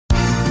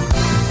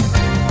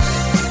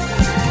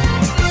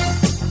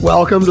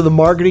Welcome to the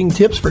Marketing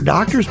Tips for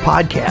Doctors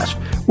podcast,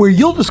 where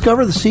you'll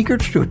discover the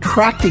secrets to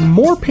attracting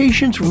more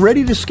patients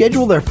ready to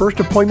schedule their first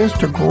appointments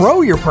to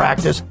grow your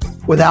practice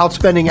without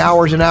spending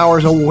hours and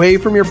hours away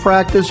from your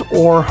practice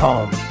or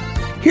home.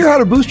 Hear how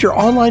to boost your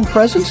online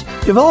presence,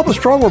 develop a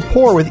strong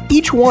rapport with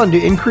each one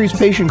to increase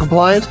patient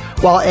compliance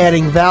while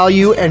adding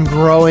value and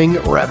growing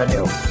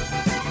revenue.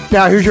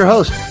 Now here's your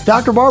host,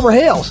 Dr. Barbara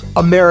Hales,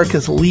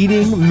 America's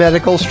leading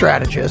medical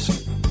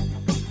strategist.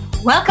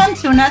 Welcome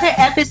to another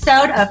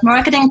episode of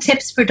Marketing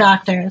Tips for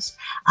Doctors.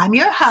 I'm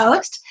your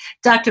host,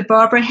 Dr.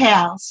 Barbara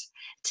Hales.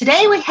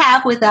 Today we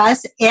have with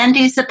us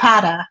Andy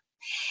Zapata.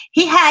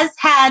 He has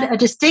had a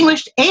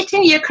distinguished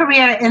 18-year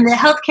career in the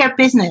healthcare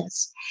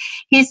business.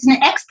 He's an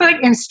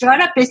expert in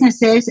startup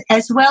businesses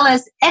as well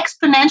as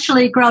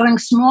exponentially growing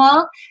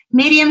small,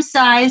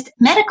 medium-sized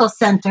medical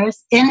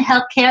centers in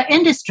healthcare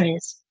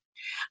industries.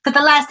 For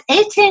the last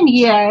 18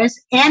 years,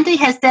 Andy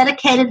has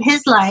dedicated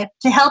his life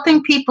to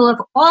helping people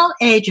of all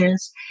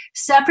ages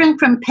suffering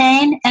from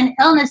pain and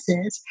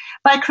illnesses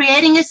by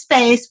creating a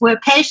space where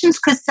patients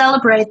could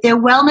celebrate their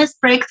wellness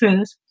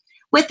breakthroughs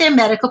with their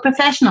medical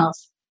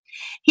professionals.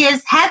 He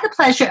has had the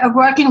pleasure of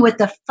working with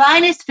the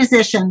finest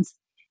physicians,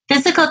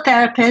 physical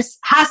therapists,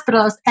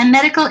 hospitals, and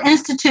medical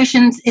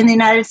institutions in the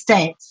United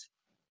States.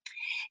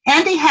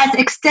 Andy has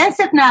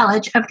extensive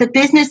knowledge of the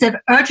business of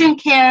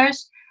urgent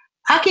cares,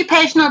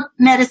 occupational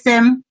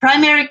medicine,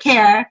 primary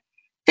care,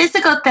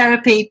 physical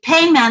therapy,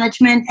 pain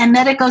management, and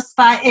medical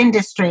spa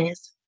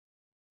industries.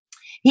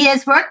 He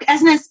has worked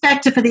as an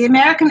inspector for the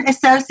American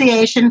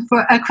Association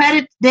for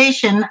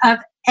Accreditation of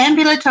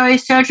Ambulatory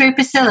Surgery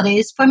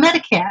Facilities for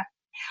Medicare.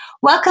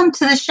 Welcome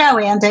to the show,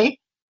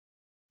 Andy.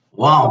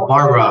 Wow,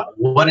 Barbara,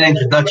 what an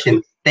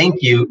introduction.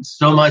 Thank you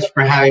so much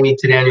for having me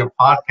today on your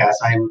podcast.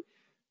 I'm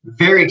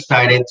very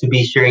excited to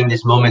be sharing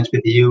these moments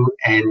with you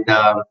and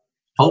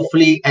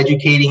hopefully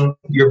educating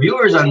your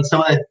viewers on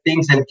some of the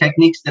things and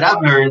techniques that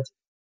I've learned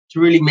to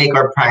really make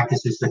our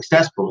practices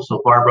successful.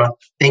 So, Barbara,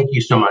 thank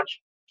you so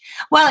much.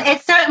 Well,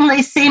 it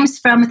certainly seems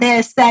from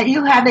this that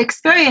you have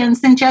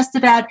experience in just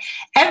about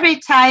every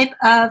type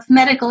of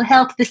medical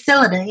health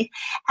facility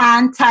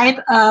and type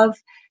of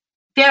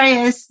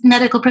various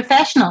medical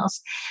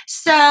professionals.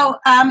 So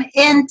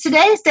in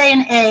today's day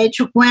and age,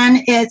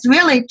 when it's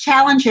really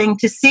challenging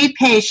to see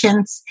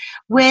patients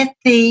with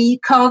the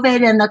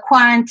COVID and the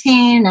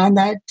quarantine and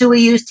the do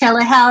we use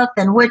telehealth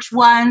and which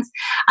ones,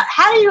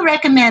 how do you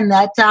recommend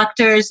that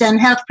doctors and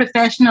health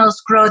professionals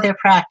grow their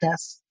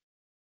practice?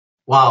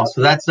 Wow,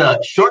 so that's a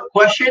short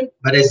question,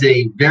 but it's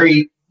a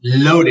very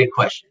loaded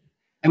question.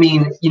 I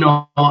mean, at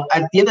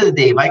the end of the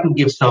day, if I can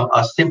give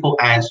a simple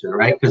answer,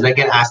 right? Because I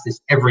get asked this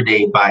every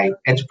day by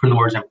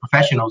entrepreneurs and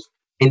professionals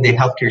in the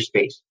healthcare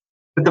space.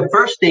 But the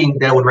first thing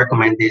that I would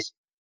recommend is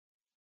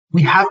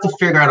we have to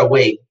figure out a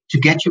way to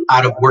get you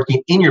out of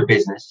working in your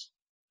business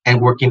and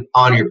working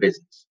on your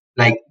business.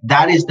 Like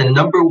that is the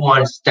number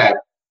one step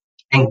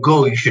and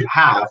goal you should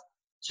have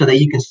so that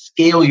you can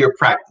scale your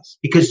practice.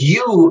 Because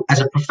you,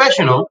 as a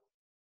professional,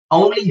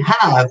 only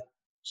have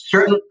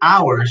certain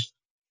hours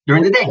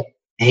during the day,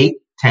 8,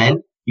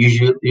 10,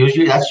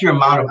 usually that's your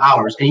amount of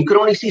hours. And you can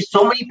only see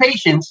so many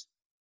patients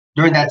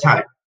during that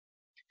time.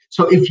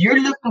 So if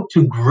you're looking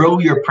to grow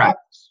your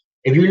practice,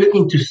 if you're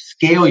looking to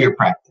scale your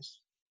practice,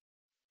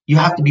 you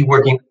have to be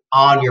working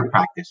on your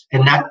practice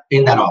and not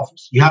in that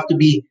office. You have to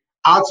be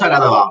outside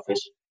of the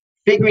office,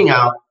 figuring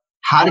out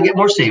how to get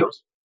more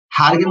sales,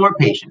 how to get more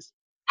patients,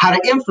 how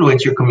to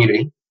influence your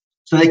community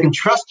so they can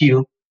trust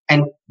you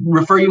and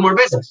refer you more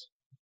business.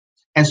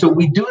 And so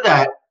we do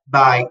that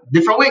by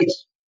different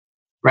ways.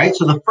 Right?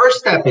 So the first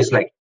step is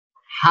like,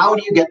 how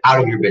do you get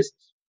out of your business?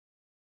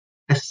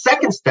 The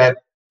second step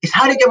is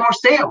how to get more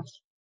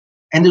sales.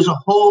 And there's a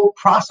whole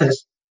process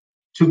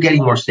to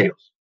getting more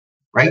sales,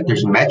 right?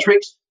 There's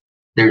metrics,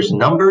 there's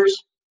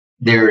numbers,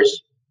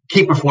 there's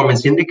key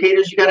performance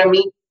indicators you got to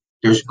meet,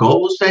 there's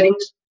goal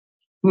settings.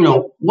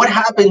 What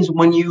happens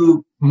when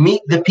you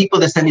meet the people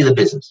that send you the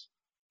business,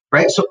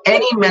 right? So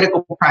any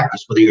medical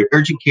practice, whether you're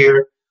urgent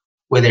care,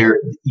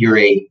 whether you're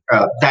a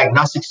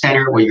diagnostic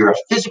center, whether you're a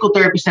physical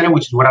therapy center,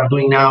 which is what I'm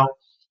doing now,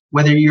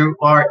 whether you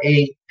are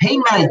a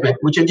pain management,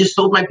 which I just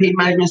sold my pain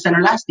management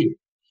center last year.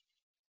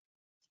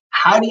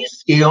 How do you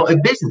scale a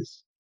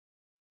business?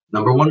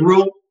 Number one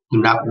rule,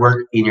 do not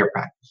work in your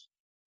practice.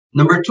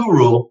 Number two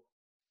rule,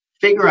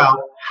 figure out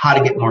how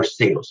to get more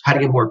sales, how to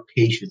get more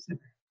patients in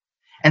there.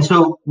 And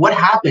so what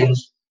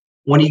happens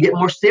when you get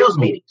more sales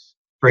meetings?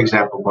 For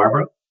example,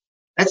 Barbara,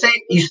 let's say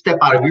you step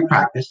out of your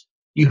practice,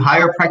 you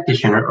hire a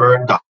practitioner or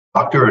a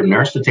doctor or a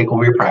nurse to take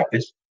over your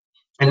practice,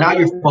 and now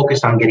you're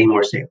focused on getting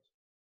more sales.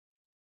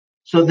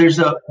 So there's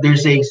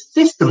a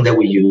system that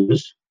we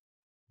use.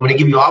 I'm going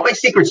to give you all my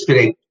secrets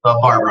today,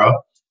 Barbara,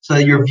 so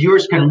that your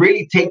viewers can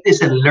really take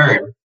this and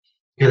learn,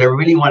 because I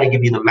really want to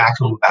give you the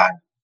maximum value.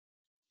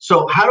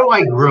 So how do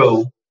I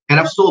grow? And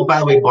I've sold, by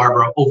the way,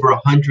 Barbara, over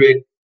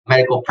 100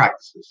 medical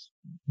practices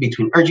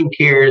between urgent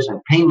cares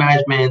and pain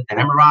management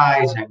and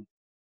MRIs and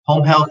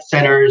home health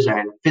centers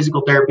and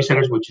physical therapy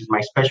centers, which is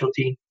my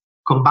specialty,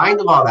 Combined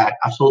with all that,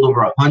 I've sold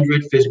over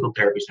 100 physical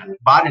therapy centers,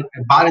 bought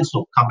and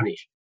sold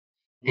combination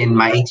in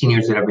my 18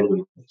 years that I've been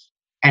doing this.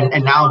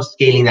 And now I'm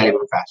scaling that even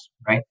faster,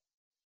 right?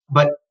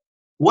 But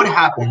what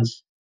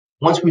happens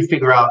once we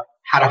figure out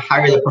how to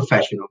hire the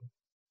professional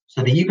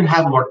so that you can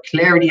have more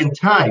clarity and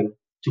time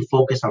to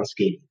focus on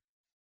scaling?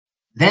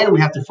 Then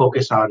we have to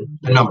focus on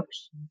the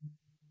numbers.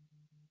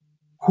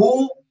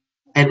 Who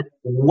and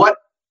what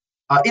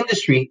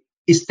industry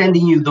is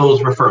sending you those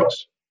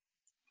referrals?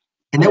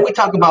 And then we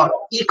talk about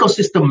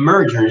ecosystem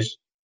mergers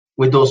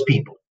with those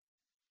people.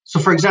 So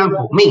for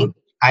example, me,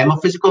 I'm a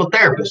physical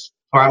therapist,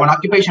 or I'm an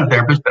occupational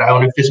therapist, but I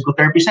own a physical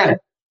therapy center.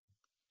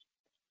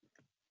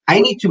 I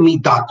need to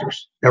meet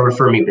doctors that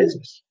refer me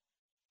business.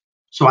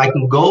 So I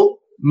can go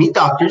meet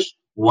doctors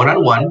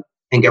one-on-one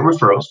and get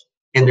referrals.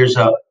 And there's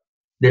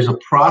a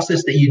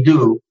process that you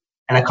do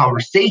and a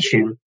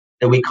conversation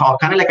that we call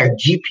kind of like our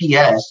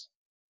GPS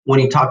when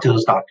you talk to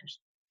those doctors.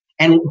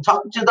 And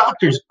talking to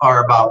doctors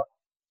are about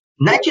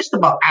not just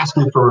about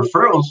asking for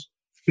referrals,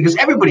 because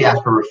everybody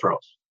asks for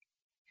referrals.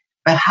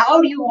 But how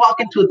do you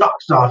walk into a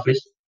doctor's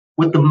office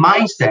with the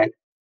mindset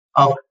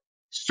of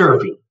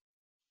serving?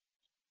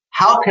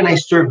 How can I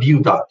serve you,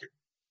 doctor?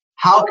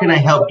 How can I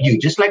help you?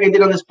 Just like I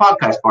did on this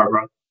podcast,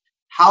 Barbara.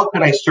 How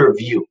can I serve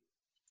you?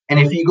 And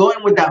if you go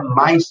in with that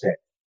mindset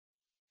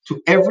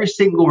to every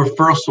single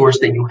referral source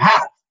that you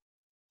have,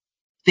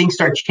 things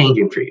start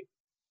changing for you.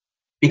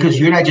 Because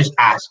you're not just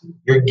asking,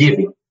 you're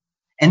giving.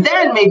 And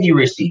then maybe you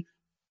receive.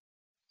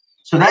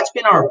 So that's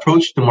been our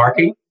approach to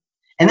marketing.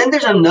 And then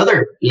there's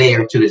another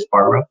layer to this,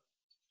 Barbara.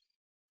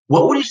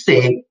 What would you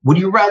say? Would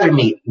you rather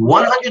meet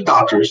 100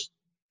 doctors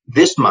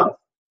this month?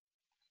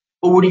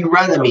 Or would you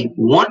rather meet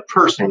one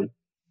person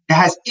that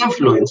has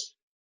influence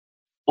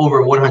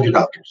over 100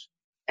 doctors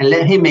and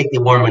let him make the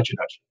warm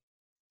introduction?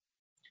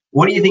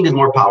 What do you think is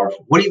more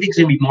powerful? What do you think is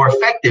going to be more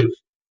effective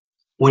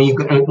when you're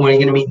going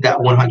to meet that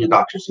 100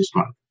 doctors this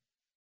month?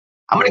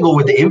 I'm going to go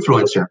with the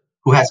influencer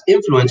who has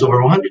influence over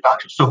 100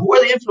 doctors. So who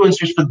are the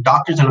influencers for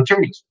doctors and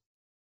attorneys?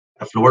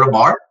 The Florida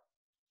Bar,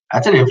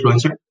 that's an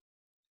influencer.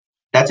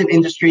 That's an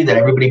industry that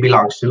everybody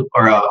belongs to,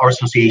 or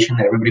association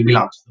that everybody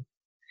belongs to.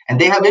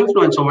 And they have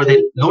influence over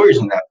the lawyers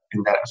in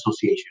that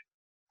association,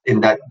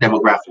 in that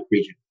demographic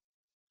region.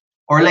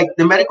 Or like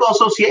the medical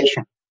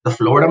association, the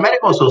Florida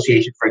Medical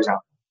Association, for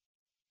example.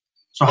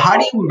 So how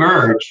do you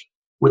merge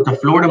with the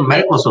Florida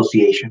Medical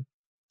Association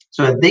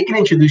so that they can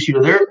introduce you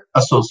to their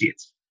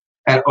associates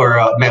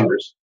or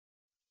members?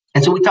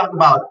 And so we talk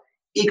about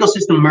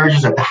ecosystem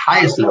mergers at the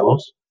highest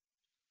levels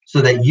so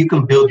that you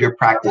can build your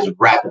practice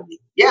rapidly.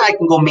 Yeah, I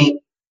can go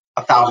meet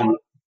 1,000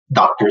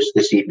 doctors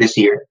this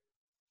year,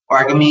 or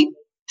I can meet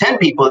 10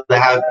 people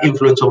that have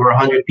influence over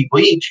 100 people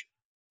each,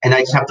 and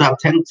I just have to have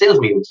 10 sales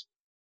meetings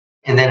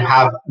and then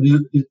have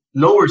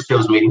lower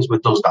sales meetings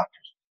with those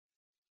doctors.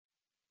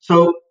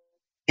 So,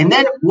 and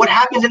then what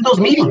happens in those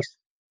meetings?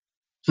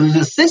 So there's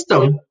a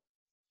system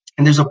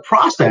and there's a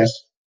process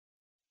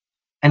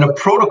and a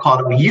protocol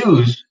that we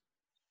use,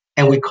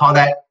 and we call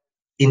that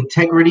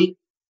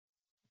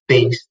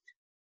integrity-based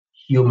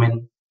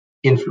human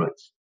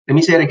influence. Let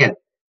me say it again.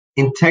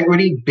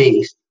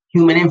 Integrity-based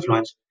human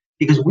influence,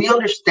 because we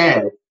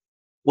understand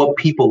what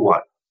people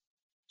want.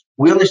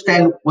 We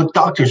understand what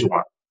doctors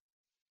want.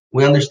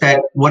 We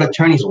understand what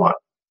attorneys want.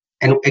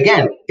 And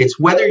again, it's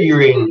whether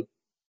you're in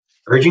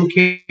urgent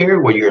care,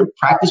 whether you're in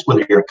practice,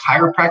 whether you're a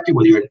chiropractor,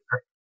 whether you're an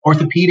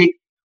orthopedic,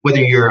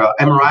 whether you're an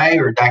MRI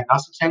or a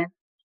diagnostic center,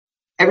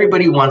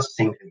 everybody wants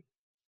the same thing.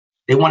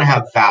 They want to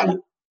have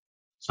value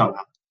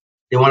somehow.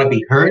 They want to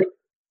be heard,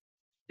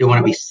 they want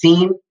to be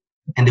seen,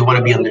 and they want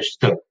to be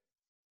understood,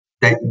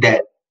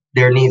 that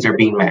their needs are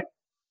being met.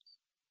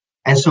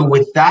 And so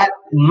with that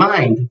in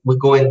mind, we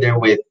go in there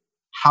with,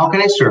 how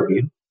can I serve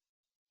you?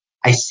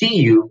 I see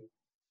you,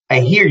 I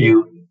hear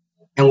you,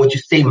 and what you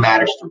say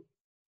matters to me.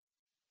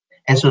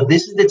 And so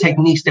this is the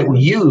techniques that we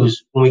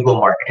use when we go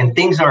market. And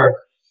things are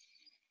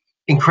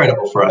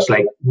incredible for us.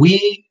 Like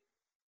we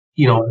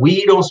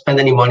don't spend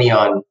any money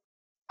on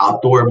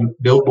outdoor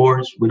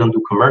billboards. We don't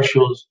do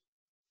commercials.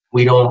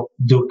 We don't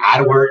do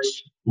AdWords.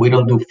 We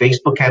don't do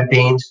Facebook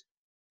campaigns.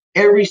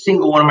 Every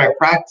single one of my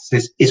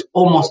practices is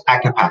almost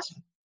at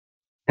capacity.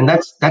 And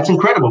that's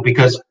incredible,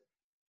 because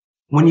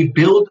when you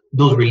build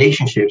those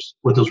relationships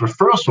with those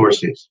referral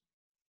sources,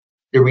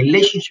 the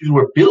relationships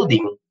we're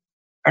building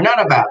are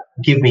not about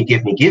give me.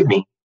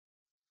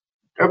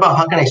 They're about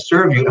how can I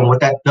serve you? And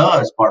what that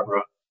does,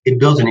 Barbara, it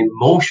builds an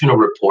emotional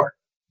rapport.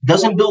 It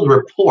doesn't build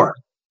rapport.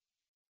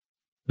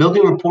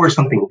 Building rapport is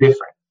something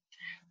different.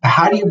 But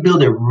how do you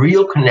build a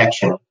real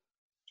connection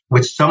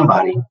with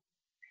somebody?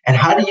 And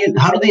how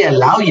do they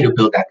allow you to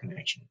build that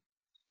connection?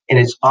 And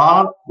it's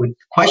all with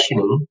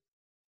questioning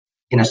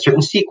in a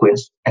certain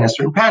sequence and a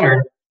certain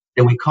pattern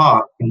that we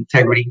call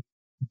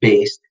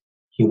integrity-based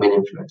human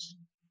influence.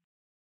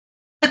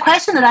 The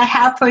question that I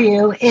have for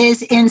you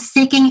is, in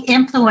seeking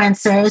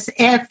influencers,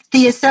 if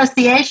the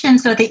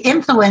associations or the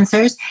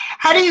influencers,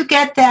 how do you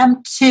get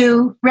them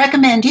to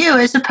recommend you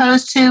as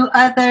opposed to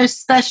other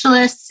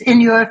specialists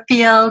in your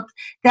field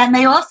that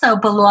may also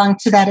belong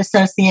to that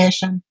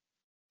association?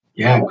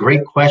 Yeah,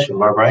 great question,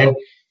 Barbara. And,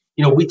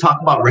 we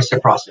talk about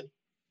reciprocity.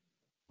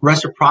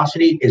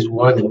 Reciprocity is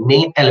one of the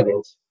main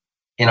elements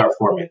in our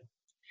formula.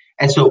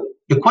 And so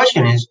the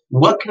question is,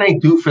 what can I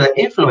do for that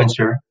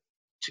influencer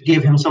to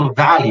give him some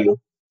value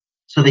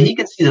so that he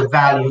can see the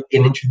value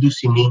in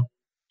introducing me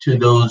to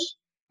those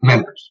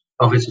members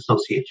of his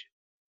association?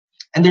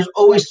 And there's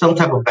always some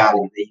type of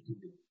value that you can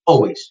do.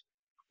 Always.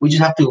 We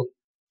just have to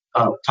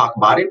talk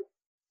about it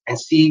and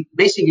see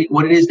basically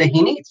what it is that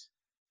he needs.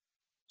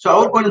 So I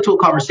would go into a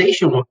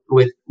conversation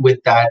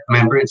with that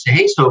member and say,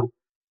 hey, so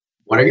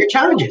what are your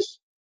challenges?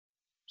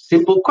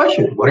 Simple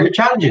question. What are your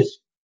challenges?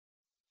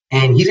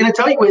 And he's going to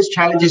tell you his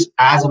challenges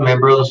as a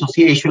member of the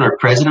association or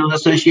president of the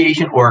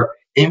association or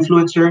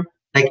influencer.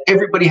 Like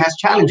everybody has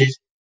challenges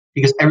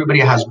because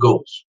everybody has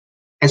goals.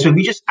 And so if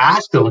you just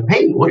ask them,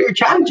 hey, what are your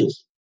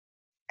challenges?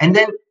 And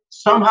then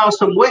somehow,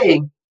 some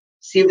way,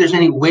 see if there's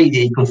any way that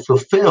you can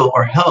fulfill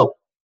or help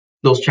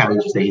those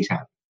challenges that he's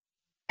having.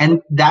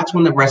 And that's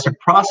when the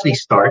reciprocity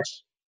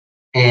starts.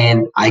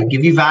 And I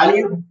give you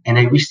value and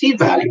I receive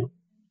value.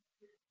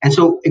 And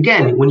so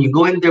again, when you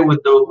go in there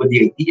with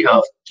the idea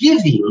of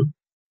giving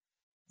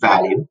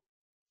value,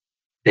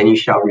 then you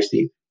shall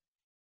receive.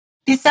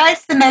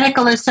 Besides the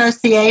medical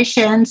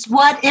associations,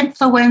 what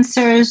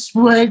influencers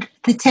would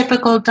the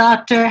typical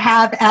doctor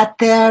have at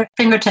their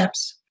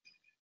fingertips?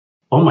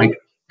 Oh my,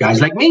 guys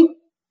like me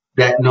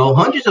that know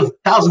hundreds of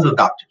thousands of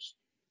doctors.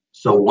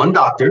 So one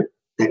doctor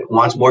that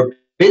wants more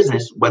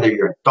business, whether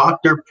you're a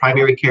doctor,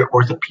 primary care,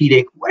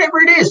 orthopedic, whatever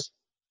it is,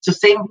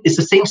 it's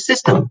the same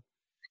system.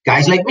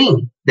 Guys like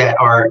me that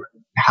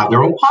have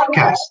their own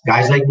podcasts.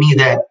 Guys like me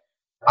that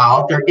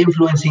are out there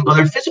influencing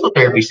other physical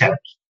therapy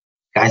centers.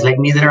 Guys like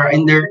me that are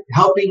in there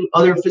helping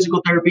other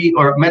physical therapy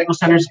or medical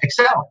centers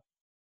excel.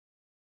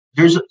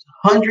 There's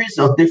hundreds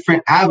of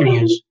different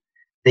avenues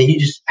that you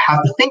just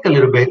have to think a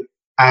little bit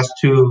as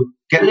to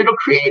get a little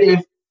creative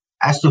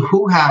as to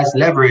who has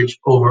leverage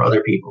over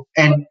other people.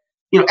 And,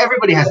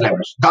 everybody has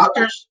leverage.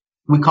 Doctors,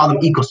 we call them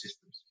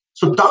ecosystems.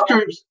 So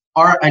doctors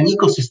are an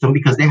ecosystem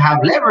because they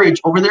have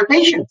leverage over their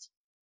patients.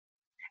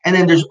 And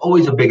then there's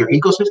always a bigger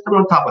ecosystem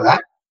on top of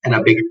that, and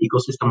a bigger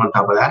ecosystem on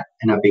top of that,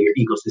 and a bigger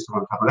ecosystem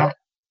on top of that.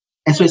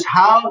 And so it's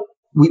how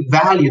we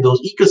value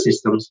those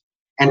ecosystems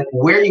and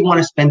where you want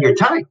to spend your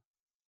time,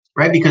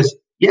 right? Because,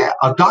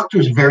 a doctor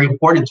is very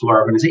important to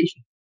our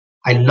organization.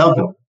 I love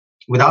them.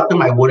 Without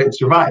them, I wouldn't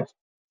survive.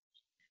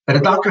 But a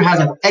doctor has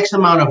an X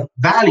amount of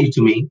value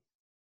to me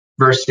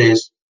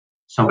versus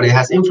somebody that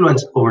has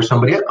influence over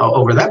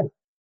over them.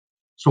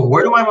 So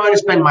where do I want to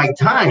spend my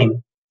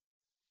time,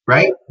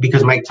 right?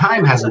 Because my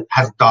time has a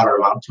dollar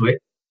amount to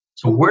it.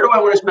 So where do I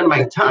want to spend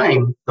my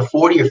time, the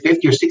 40 or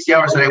 50 or 60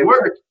 hours that I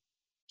work,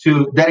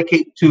 to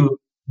dedicate to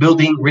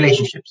building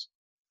relationships?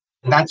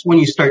 And that's when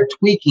you start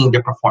tweaking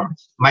the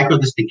performance, micro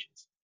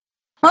distinctions.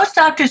 Most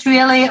doctors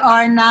really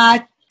are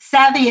not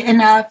savvy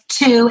enough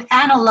to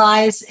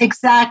analyze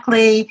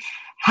exactly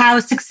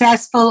how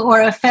successful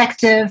or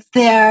effective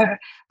their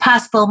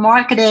possible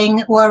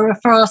marketing or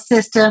referral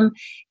system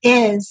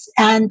is.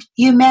 And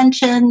you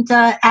mentioned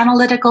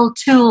analytical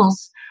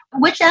tools.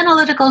 Which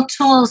analytical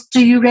tools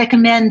do you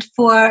recommend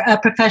for a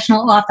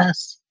professional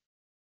office?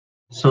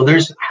 So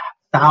there's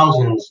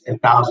thousands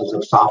and thousands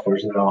of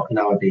softwares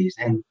nowadays,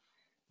 and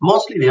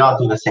mostly they all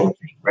do the same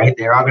thing, right?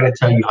 They're all going to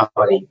tell you how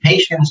many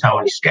patients, how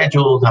many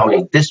schedules, how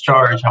many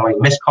discharge, how many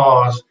missed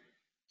calls.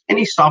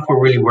 Any software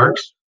really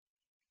works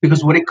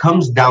because when it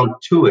comes down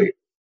to it,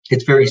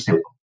 it's very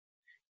simple.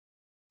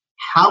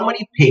 How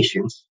many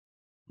patients,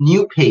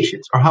 new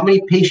patients, or how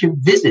many patient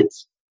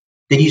visits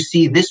did you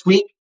see this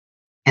week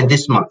and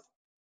this month?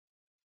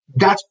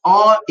 That's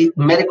all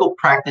medical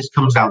practice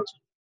comes down to.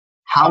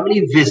 How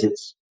many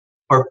visits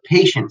or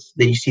patients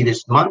did you see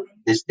this month,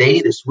 this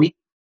day, this week,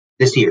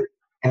 this year?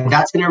 And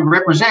that's going to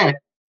represent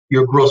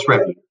your gross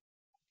revenue.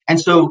 And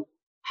so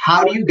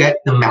how do you get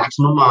the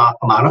maximum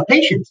amount of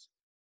patients?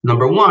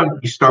 Number one,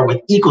 you start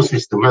with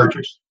ecosystem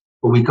mergers,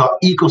 what we call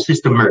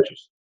ecosystem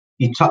mergers.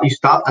 You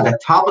stop at the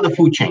top of the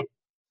food chain,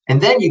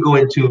 and then you go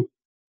into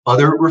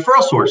other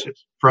referral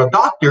sources. For a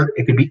doctor,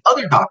 it could be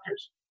other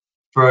doctors.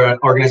 For an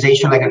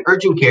organization like an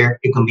urgent care,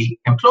 it can be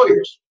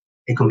employers.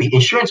 It can be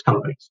insurance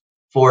companies.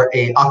 For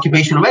an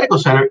occupational medical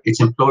center,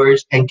 it's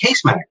employers and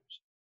case managers.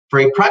 For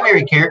a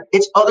primary care,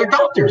 it's other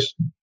doctors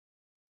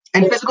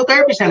and physical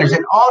therapy centers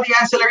and all the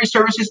ancillary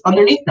services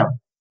underneath them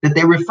that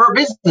they refer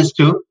business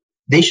to.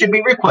 They should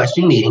be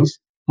requesting meetings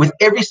with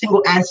every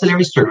single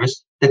ancillary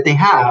service that they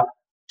have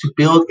to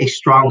build a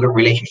stronger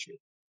relationship.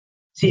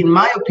 See, in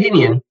my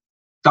opinion,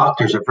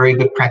 doctors are very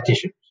good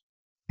practitioners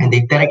and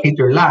they dedicate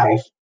their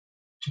life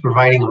to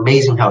providing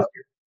amazing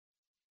healthcare,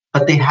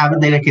 but they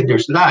haven't dedicated their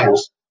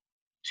lives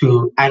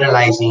to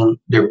analyzing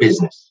their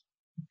business.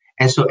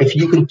 And so if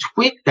you can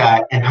tweak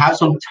that and have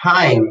some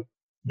time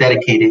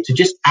dedicated to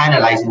just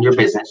analyzing your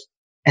business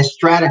and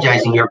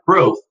strategizing your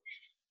growth,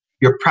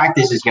 your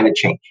practice is going to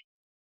change.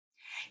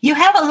 You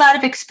have a lot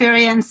of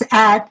experience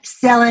at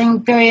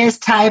selling various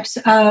types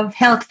of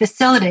health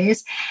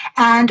facilities.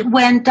 And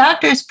when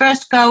doctors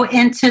first go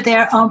into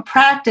their own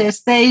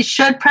practice, they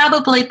should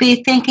probably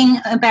be thinking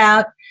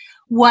about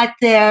what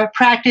their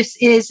practice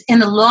is in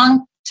the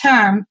long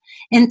term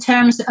in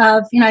terms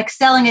of,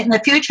 excelling it in the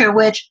future,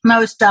 which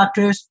most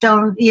doctors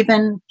don't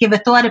even give a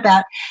thought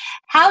about.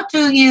 How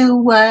do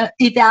you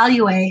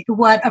evaluate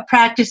what a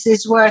practice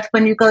is worth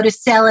when you go to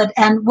sell it?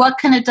 And what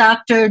can a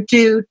doctor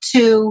do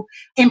to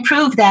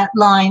improve that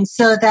line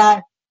so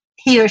that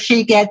he or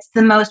she gets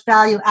the most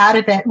value out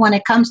of it when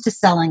it comes to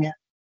selling it?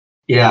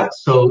 Yeah.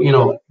 So,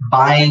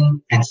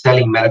 buying and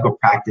selling medical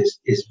practice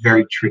is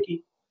very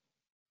tricky.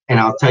 And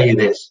I'll tell you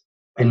this,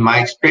 in my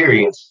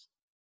experience,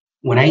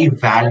 when I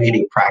evaluate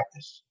a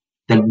practice,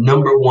 the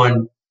number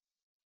one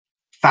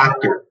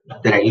factor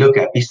that I look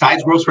at,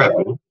 besides gross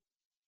revenue,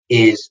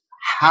 is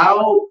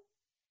how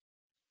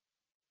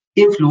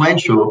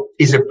influential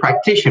is a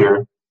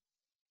practitioner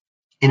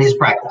in his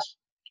practice.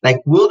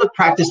 Like, will the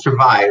practice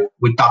survive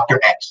with Dr.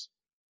 X?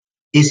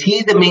 Is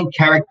he the main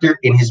character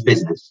in his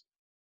business?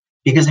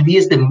 Because if he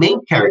is the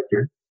main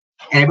character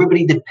and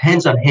everybody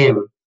depends on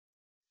him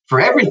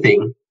for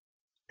everything,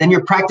 then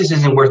your practice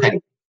isn't worth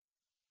anything.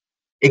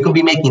 It could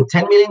be making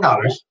 $10 million,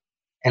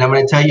 and I'm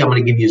going to tell you, I'm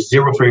going to give you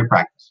zero for your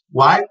practice.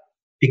 Why?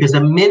 Because the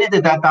minute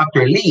that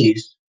doctor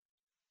leaves,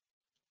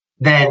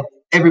 then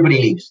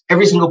everybody leaves.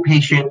 Every single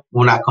patient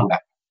will not come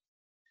back.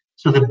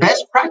 So the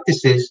best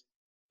practices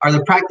are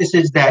the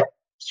practices that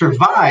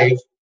survive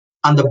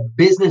on the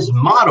business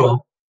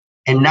model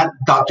and not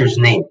doctor's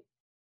name.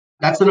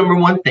 That's the number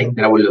one thing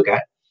that I would look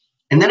at.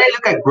 And then I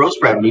look at gross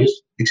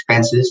revenues,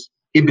 expenses,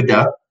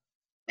 EBITDA,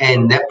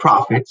 and net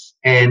profits.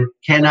 And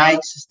can I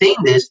sustain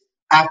this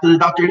after the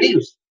doctor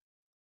leaves?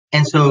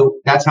 And so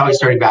that's how I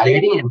start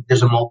evaluating. And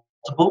there's a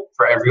multiple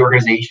for every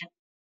organization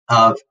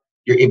of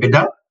your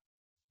EBITDA.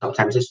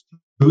 Sometimes it's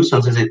 2,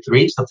 sometimes it's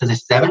 3, sometimes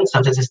it's 7,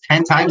 sometimes it's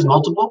 10 times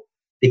multiple,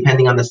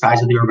 depending on the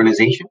size of the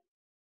organization.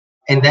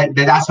 And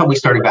that's how we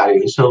start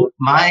evaluating. So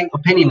my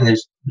opinion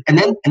is, and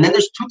then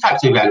there's 2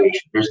 types of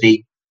evaluation. There's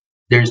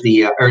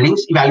the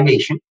earnings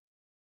evaluation,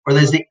 or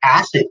there's the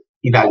asset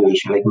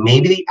evaluation. Like,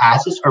 maybe the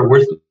assets are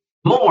worth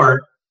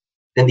more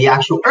than the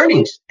actual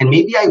earnings. And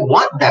maybe I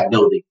want that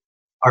building,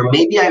 or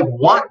maybe I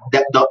want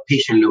that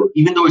patient load,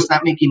 even though it's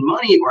not making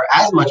money or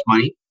as much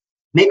money.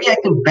 Maybe I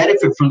can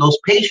benefit from those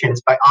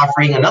patients by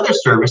offering another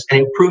service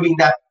and improving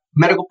that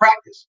medical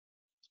practice.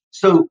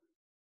 So,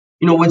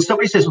 when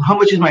somebody says, well, how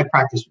much is my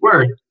practice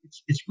worth?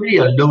 It's really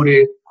a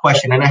loaded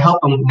question. And I help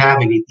them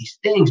navigate these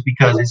things,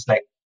 because it's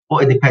like,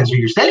 well, it depends who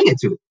you're selling it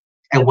to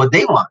and what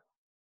they want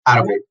out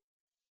of it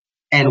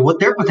and what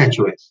their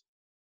potential is.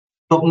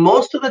 But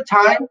most of the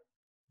time,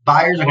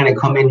 buyers are going to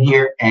come in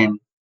here and,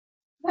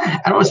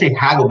 I don't want to say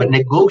haggle, but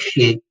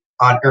negotiate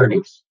on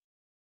earnings.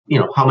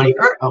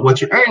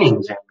 What's your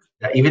earnings?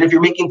 And even if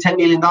you're making $10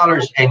 million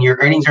and your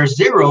earnings are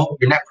zero,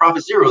 your net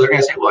profit zero, they're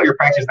going to say, well, your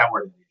practice is not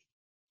worth it.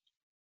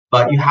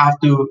 But you have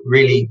to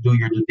really do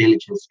your due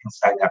diligence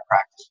inside that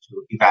practice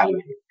to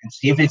evaluate it and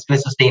see if it's going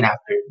to sustain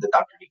after the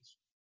doctor leaves.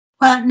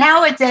 Well,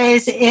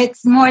 nowadays,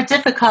 it's more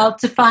difficult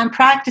to find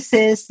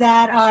practices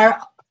that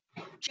are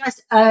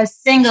just a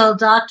single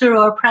doctor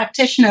or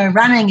practitioner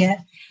running it.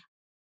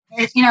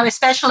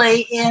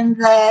 Especially in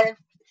the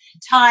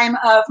time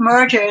of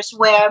mergers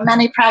where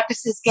many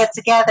practices get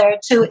together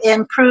to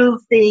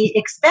improve the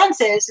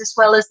expenses as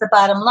well as the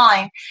bottom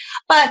line.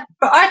 But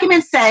for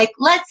argument's sake,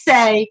 let's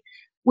say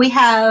we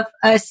have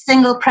a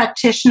single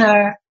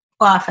practitioner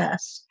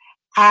office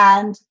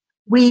and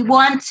we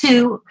want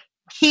to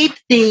keep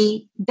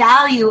the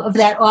value of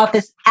that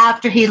office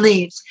after he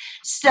leaves.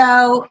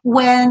 So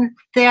when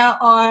there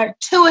are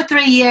 2 or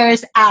 3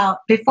 years out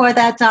before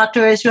that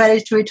doctor is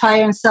ready to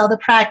retire and sell the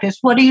practice,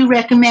 what do you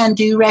recommend?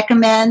 Do you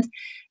recommend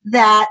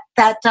that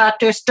that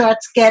doctor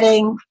starts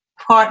getting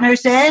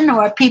partners in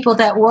or people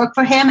that work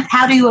for him?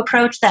 How do you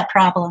approach that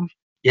problem?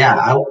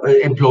 Yeah,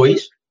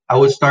 employees. I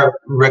would start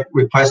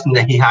requesting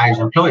that he hires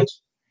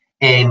employees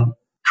and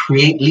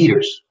create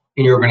leaders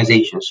in your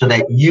organization so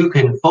that you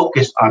can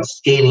focus on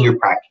scaling your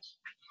practice.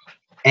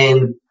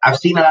 And I've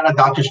seen a lot of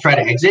doctors try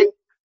to exit,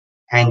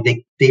 and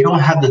they don't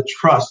have the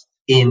trust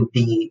in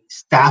the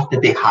staff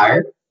that they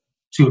hired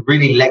to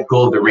really let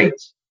go of the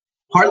reins.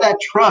 Part of that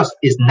trust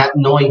is not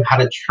knowing how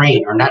to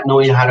train or not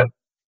knowing how to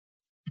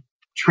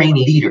train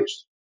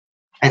leaders.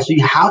 And so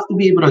you have to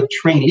be able to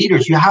train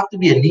leaders. You have to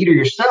be a leader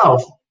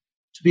yourself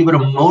to be able to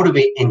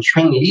motivate and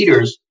train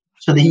leaders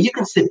so that you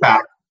can sit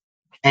back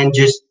and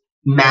just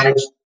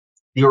manage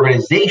the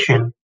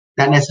organization,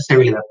 not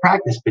necessarily the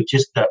practice, but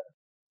just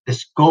the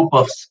scope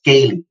of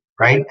scaling,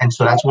 right? And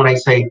so that's when I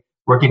say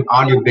working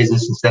on your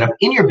business instead of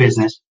in your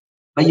business.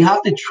 But you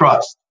have to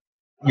trust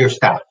your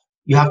staff.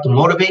 You have to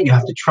motivate, you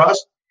have to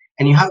trust,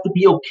 and you have to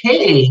be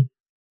okay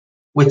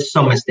with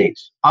some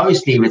mistakes.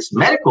 Obviously, if it's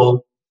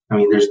medical,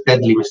 there's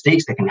deadly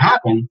mistakes that can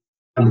happen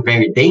and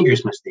very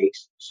dangerous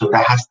mistakes. So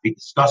that has to be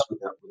discussed with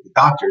the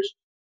doctors.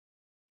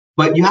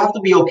 But you have to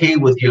be okay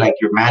with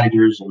your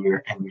managers and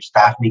your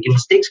staff making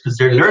mistakes because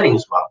they're learning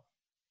as well.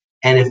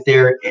 And if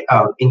they're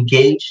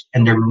engaged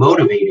and they're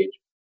motivated,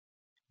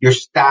 your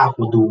staff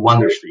will do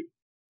wonders for you.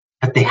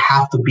 But they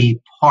have to be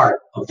part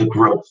of the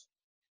growth.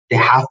 They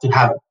have to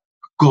have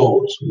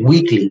goals,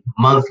 weekly,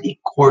 monthly,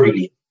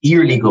 quarterly,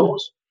 yearly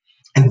goals.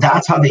 And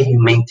that's how you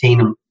maintain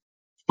them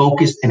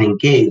focused and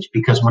engaged.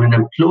 Because when an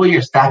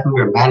employer, staff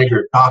member,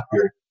 manager,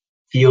 doctor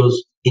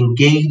feels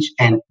engaged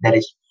and that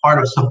is part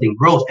of something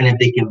growth, and if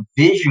they can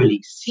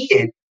visually see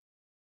it,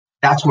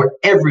 that's where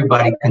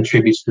everybody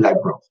contributes to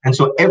that growth. And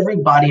so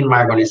everybody in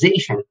my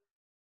organization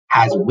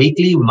has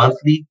weekly,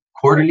 monthly,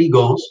 quarterly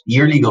goals,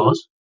 yearly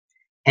goals,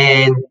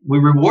 and we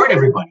reward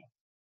everybody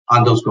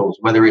on those goals,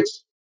 whether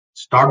it's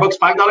Starbucks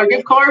 $5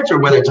 gift cards or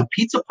whether it's a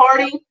pizza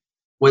party,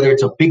 whether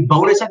it's a big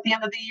bonus at the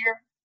end of the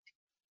year.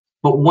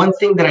 But one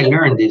thing that I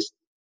learned is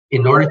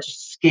in order to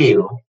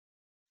scale,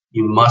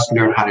 you must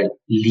learn how to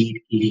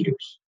lead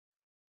leaders.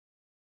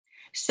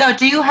 So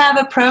do you have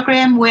a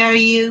program where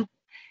you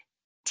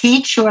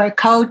teach or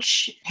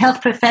coach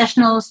health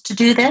professionals to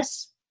do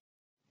this?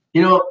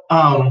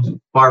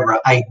 Barbara,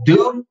 I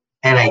do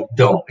and I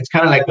don't. It's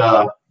kind of like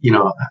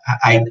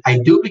I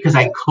do because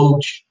I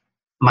coach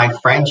my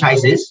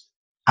franchises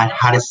on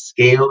how to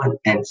scale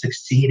and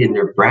succeed in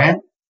their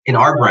brand, in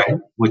our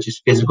brand, which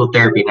is Physical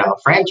Therapy Now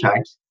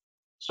franchise.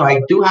 So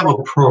I do have a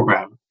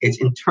program. It's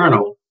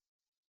internal.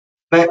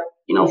 But,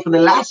 for the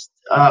last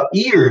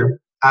year,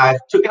 I've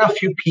taken a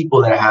few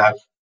people that have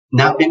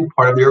not been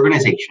part of the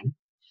organization,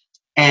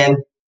 and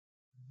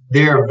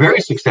they're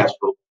very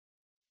successful.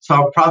 So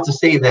I'm proud to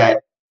say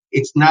that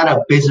it's not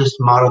a business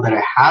model that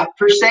I have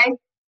per se.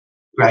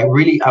 Right?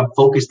 Really, I'm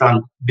focused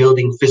on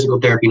building Physical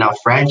Therapy Now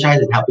franchise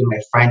and helping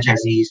my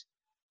franchisees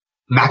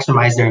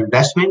maximize their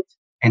investment.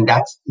 And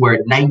that's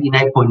where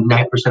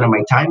 99.9% of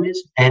my time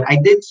is. And I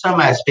did some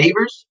as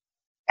favors,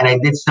 and I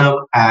did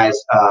some as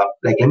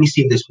let me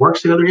see if this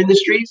works in other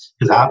industries,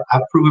 because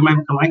I've proven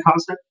my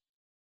concept.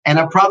 And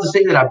I'm proud to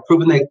say that I've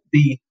proven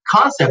the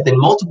concept in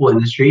multiple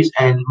industries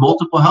and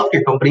multiple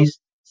healthcare companies,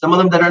 some of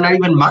them that are not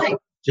even mine,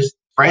 just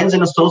friends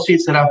and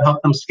associates that I've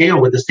helped them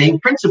scale with the same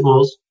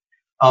principles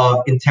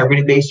of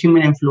integrity-based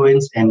human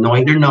influence and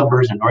knowing their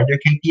numbers and knowing their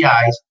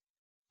KPIs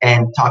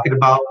and talking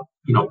about,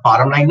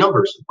 bottom line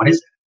numbers. What is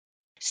it?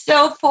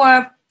 So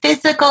for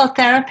physical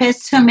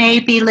therapists who may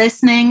be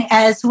listening,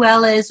 as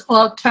well as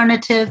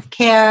alternative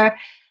care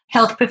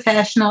health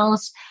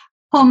professionals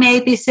who may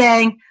be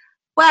saying,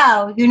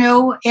 wow,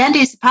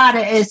 Andy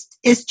Zapata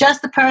is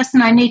just the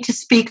person I need to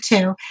speak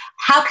to.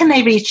 How can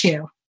they reach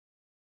you?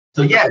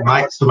 So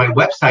my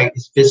website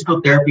is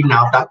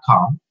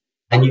physicaltherapynow.com,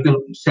 and you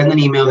can send an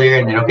email there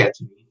and it'll get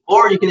to me.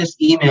 Or you can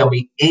just email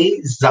me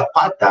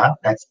Zapata,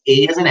 that's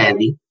A as in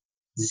Andy,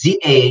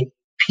 ZAPATA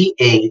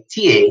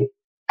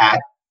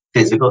at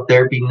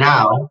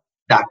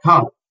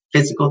physicaltherapynow.com,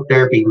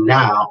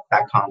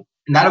 physicaltherapynow.com.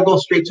 And that'll go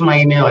straight to my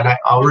email and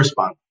I'll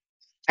respond.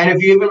 And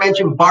if you even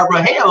mention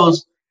Barbara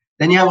Hales,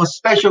 then you have a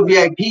special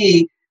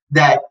VIP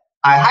that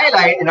I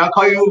highlight and I'll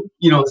call you,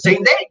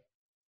 same day.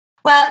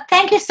 Well,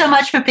 thank you so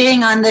much for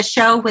being on the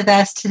show with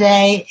us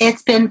today.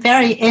 It's been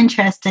very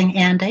interesting,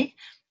 Andy.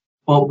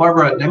 Well,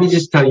 Barbara, let me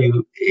just tell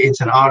you,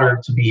 it's an honor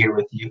to be here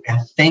with you.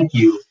 And thank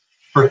you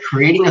for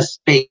creating a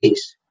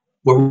space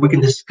where we can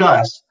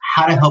discuss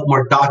how to help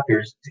more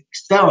doctors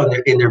excel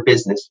in their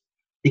business.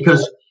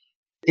 Because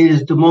it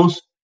is the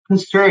most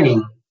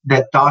concerning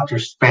that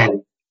doctors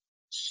spend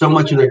so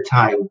much of their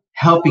time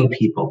helping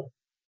people,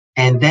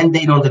 and then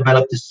they don't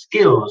develop the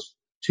skills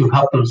to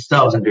help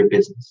themselves in their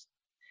business.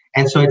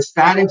 And so it's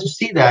saddening to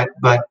see that,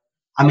 but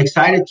I'm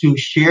excited to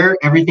share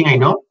everything I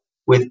know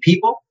with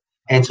people.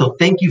 And so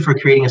thank you for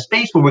creating a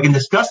space where we can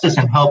discuss this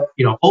and help,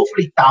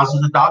 hopefully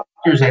thousands of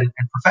doctors and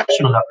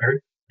professionals out there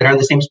that are in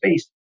the same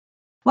space.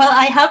 Well,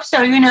 I hope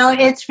so.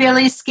 It's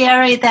really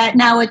scary that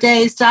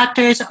nowadays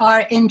doctors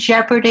are in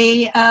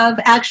jeopardy of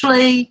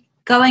actually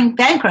going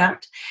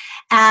bankrupt.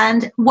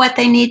 And what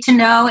they need to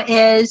know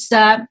is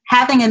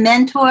having a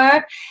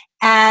mentor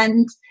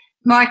and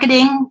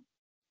marketing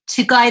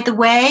to guide the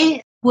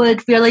way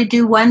would really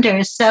do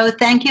wonders. So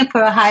thank you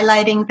for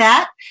highlighting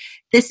that.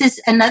 This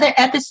is another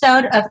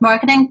episode of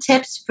Marketing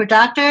Tips for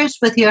Doctors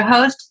with your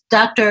host,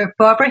 Dr.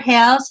 Barbara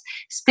Hales,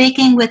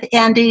 speaking with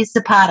Andy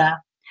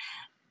Zapata.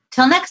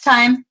 Till next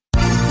time.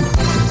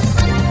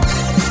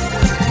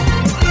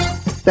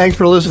 Thanks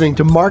for listening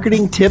to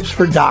Marketing Tips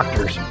for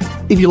Doctors.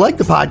 If you like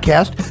the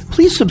podcast,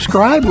 please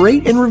subscribe,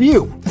 rate, and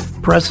review.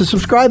 Press the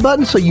subscribe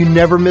button so you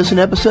never miss an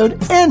episode,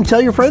 and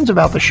tell your friends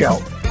about the show.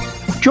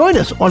 Join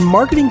us on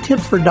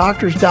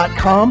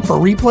marketingtipsfordoctors.com for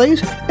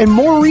replays and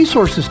more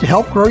resources to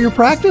help grow your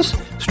practice,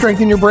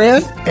 strengthen your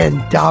brand,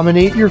 and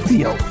dominate your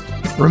field.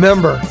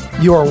 Remember,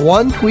 you are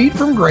one tweet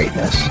from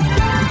greatness.